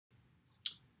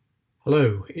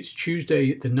Hello, it's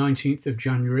Tuesday the 19th of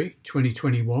January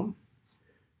 2021.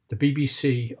 The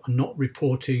BBC are not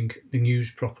reporting the news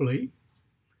properly.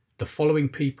 The following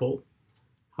people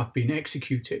have been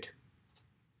executed: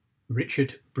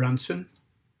 Richard Branson,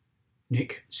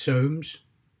 Nick Soames,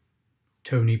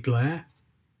 Tony Blair,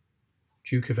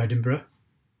 Duke of Edinburgh,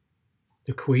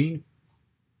 the Queen,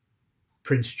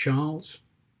 Prince Charles,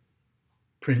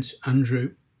 Prince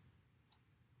Andrew,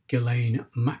 Ghislaine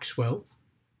Maxwell,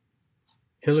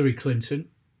 Hillary Clinton,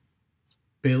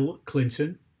 Bill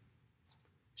Clinton,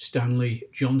 Stanley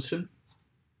Johnson,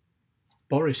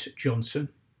 Boris Johnson,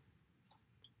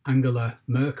 Angela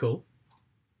Merkel,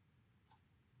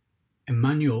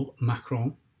 Emmanuel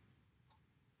Macron,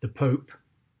 the Pope,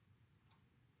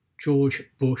 George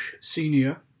Bush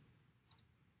Sr.,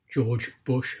 George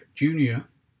Bush Jr.,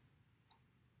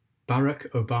 Barack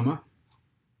Obama,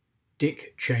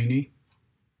 Dick Cheney,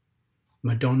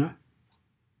 Madonna,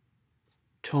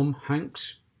 Tom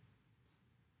Hanks,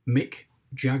 Mick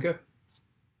Jagger,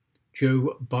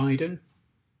 Joe Biden,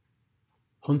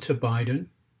 Hunter Biden,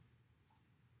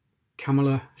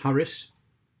 Kamala Harris,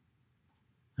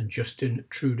 and Justin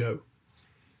Trudeau.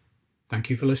 Thank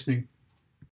you for listening.